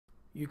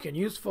You can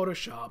use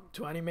Photoshop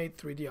to animate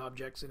 3D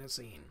objects in a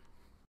scene.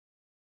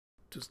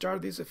 To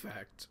start this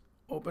effect,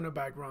 open a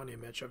background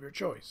image of your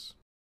choice.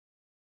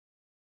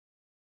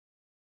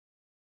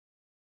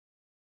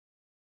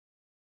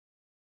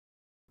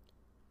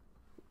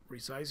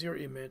 Resize your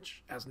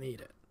image as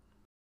needed.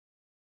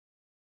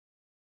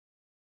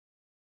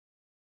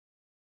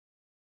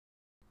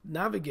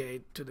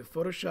 Navigate to the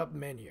Photoshop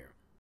menu,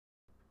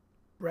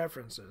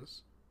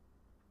 Preferences,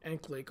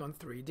 and click on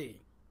 3D.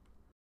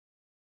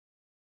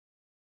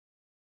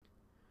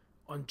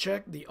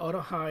 Uncheck the Auto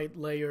Hide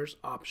Layers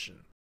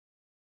option.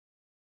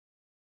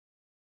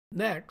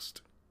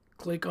 Next,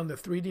 click on the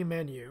 3D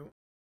menu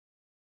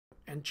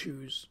and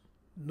choose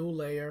New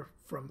Layer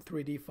from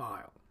 3D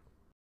File.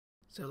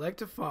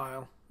 Select a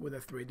file with a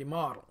 3D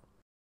model.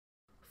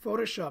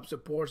 Photoshop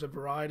supports a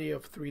variety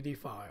of 3D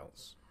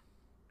files.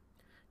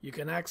 You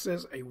can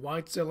access a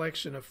wide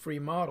selection of free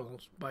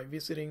models by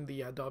visiting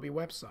the Adobe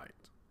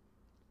website.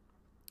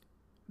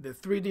 The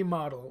 3D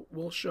model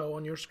will show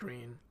on your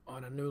screen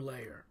on a new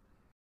layer.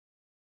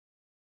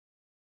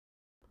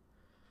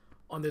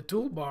 On the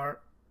toolbar,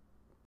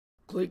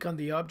 click on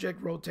the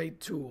Object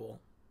Rotate tool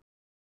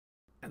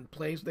and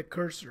place the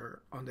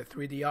cursor on the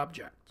 3D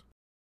object.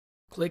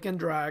 Click and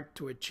drag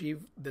to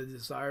achieve the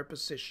desired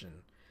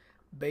position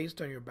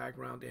based on your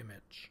background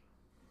image.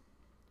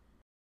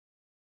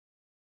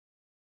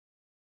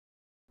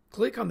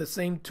 Click on the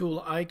same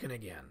tool icon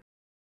again,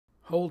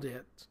 hold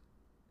it,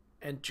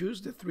 and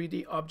choose the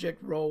 3D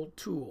Object Roll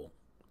tool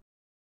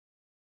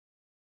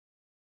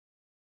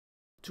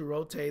to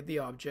rotate the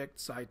object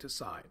side to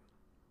side.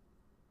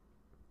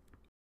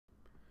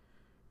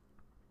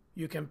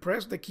 You can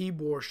press the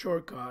keyboard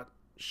shortcut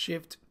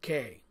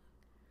Shift-K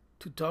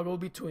to toggle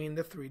between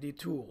the 3D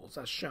tools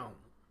as shown.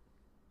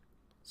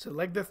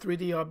 Select the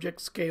 3D Object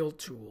Scale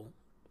tool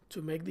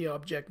to make the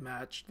object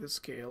match the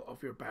scale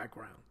of your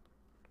background.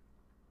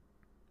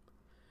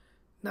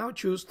 Now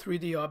choose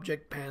 3D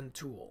Object Pan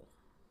tool.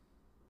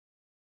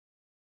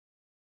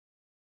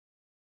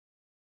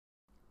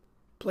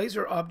 Place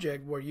your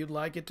object where you'd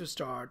like it to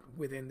start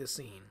within the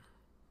scene.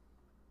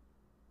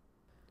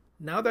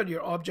 Now that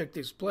your object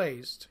is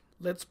placed,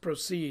 let's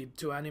proceed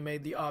to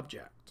animate the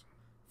object.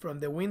 From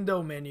the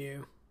Window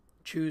menu,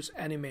 choose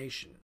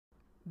Animation.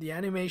 The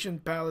Animation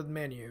Palette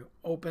menu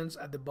opens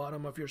at the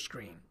bottom of your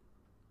screen.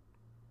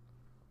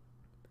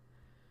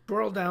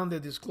 Scroll down the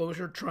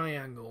disclosure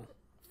triangle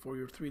for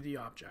your 3D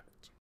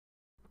object.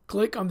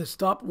 Click on the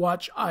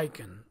stopwatch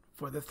icon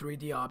for the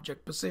 3D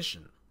object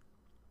position.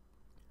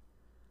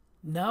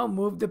 Now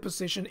move the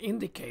position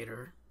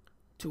indicator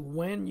to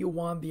when you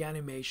want the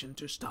animation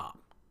to stop.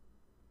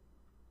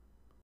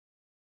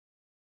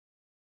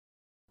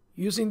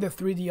 Using the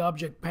 3D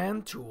Object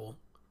Pan tool,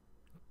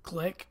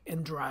 click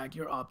and drag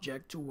your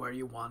object to where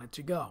you want it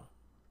to go.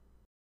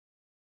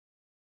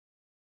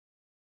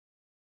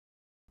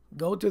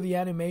 Go to the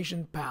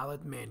Animation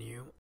Palette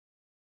menu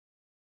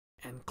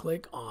and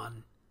click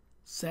on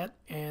Set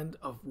End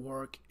of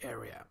Work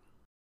Area.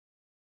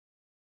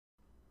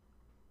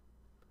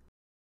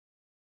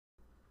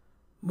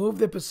 Move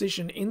the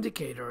position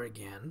indicator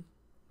again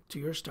to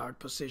your start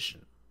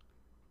position.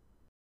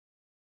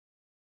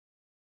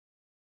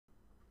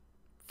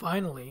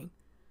 Finally,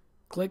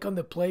 click on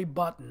the play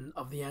button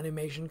of the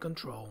animation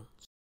controls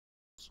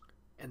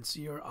and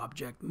see your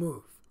object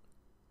move.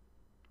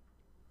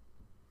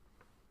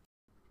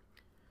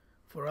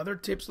 For other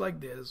tips like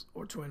this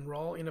or to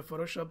enroll in a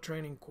Photoshop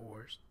training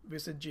course,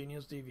 visit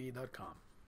geniusdv.com.